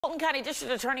Fulton County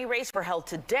District Attorney race were held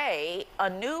today. A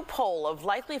new poll of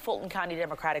likely Fulton County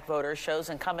Democratic voters shows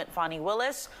incumbent Fani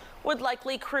Willis would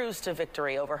likely cruise to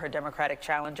victory over her Democratic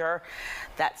challenger.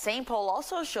 That same poll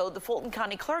also showed the Fulton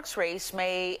County clerk's race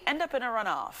may end up in a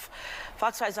runoff.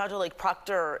 Fox 5's Angelique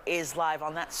Proctor is live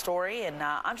on that story. And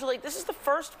Angelique, this is the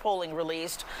first polling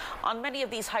released on many of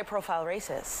these high-profile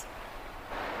races.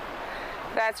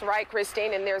 That's right,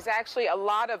 Christine, and there's actually a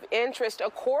lot of interest.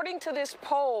 According to this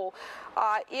poll,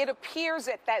 it appears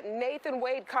that Nathan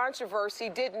Wade controversy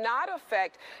did not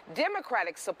affect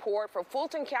Democratic support for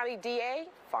Fulton County DA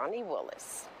Fani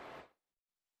Willis.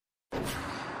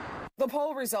 The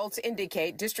poll results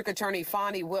indicate District Attorney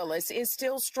Fani Willis is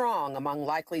still strong among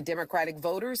likely Democratic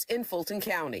voters in Fulton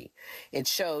County. It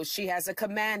shows she has a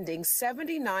commanding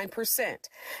 79%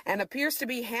 and appears to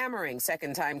be hammering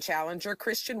second-time challenger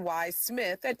Christian Wise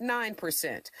Smith at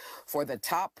 9% for the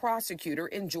top prosecutor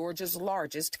in Georgia's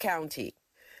largest county.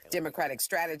 Democratic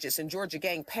strategist and Georgia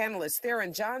Gang panelist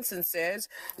Theron Johnson says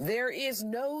there is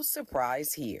no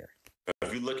surprise here.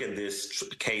 If you look at this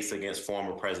case against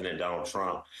former President Donald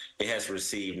Trump, it has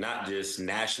received not just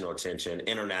national attention,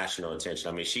 international attention.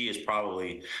 I mean, she is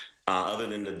probably, other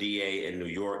than the DA in New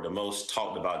York, the most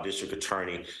talked about district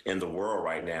attorney in the world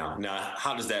right now. Now,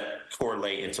 how does that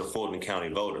correlate into Fulton County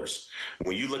voters?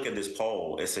 When you look at this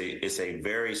poll, it's a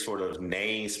very sort of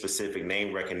name-specific,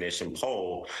 name recognition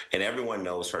poll, and everyone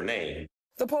knows her name.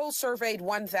 The poll surveyed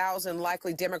 1,000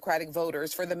 likely Democratic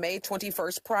voters for the May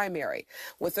 21st primary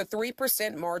with a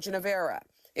 3% margin of error.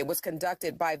 It was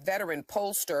conducted by veteran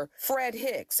pollster Fred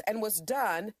Hicks and was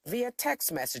done via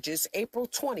text messages April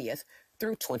 20th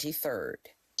through 23rd.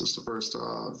 This is the first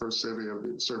survey of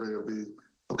the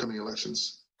upcoming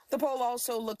elections. The poll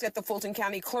also looked at the Fulton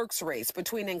County clerk's race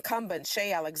between incumbent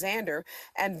Shay Alexander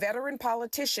and veteran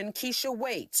politician Keisha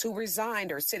Waits, who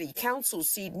resigned her city council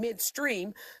seat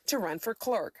midstream to run for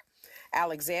clerk.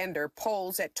 Alexander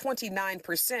polls at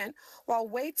 29%, while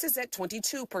Waits is at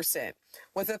 22%,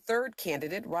 with a third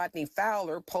candidate, Rodney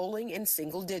Fowler, polling in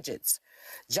single digits.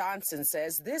 Johnson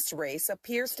says this race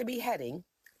appears to be heading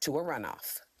to a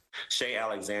runoff. Shay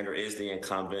Alexander is the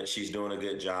incumbent. She's doing a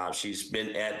good job. She's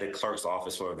been at the clerk's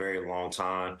office for a very long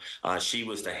time. She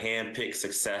was the hand-picked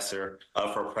successor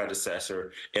of her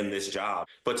predecessor in this job.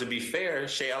 But to be fair,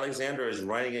 Shay Alexander is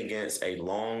running against a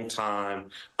long-time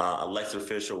elected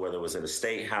official, whether it was in the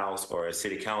state house or a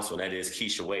city council, and that is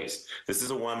Keisha Waits. This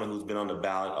is a woman who's been on the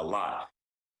ballot a lot.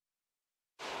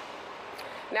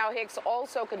 Now, Hicks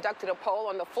also conducted a poll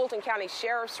on the Fulton County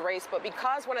Sheriff's race, but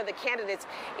because one of the candidates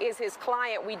is his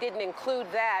client, we didn't include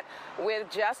that. With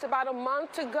just about a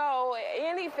month to go,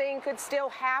 anything could still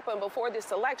happen before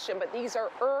this election, but these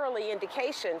are early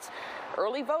indications.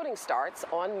 Early voting starts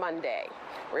on Monday.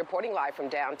 Reporting live from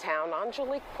downtown,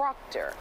 Angelique Proctor.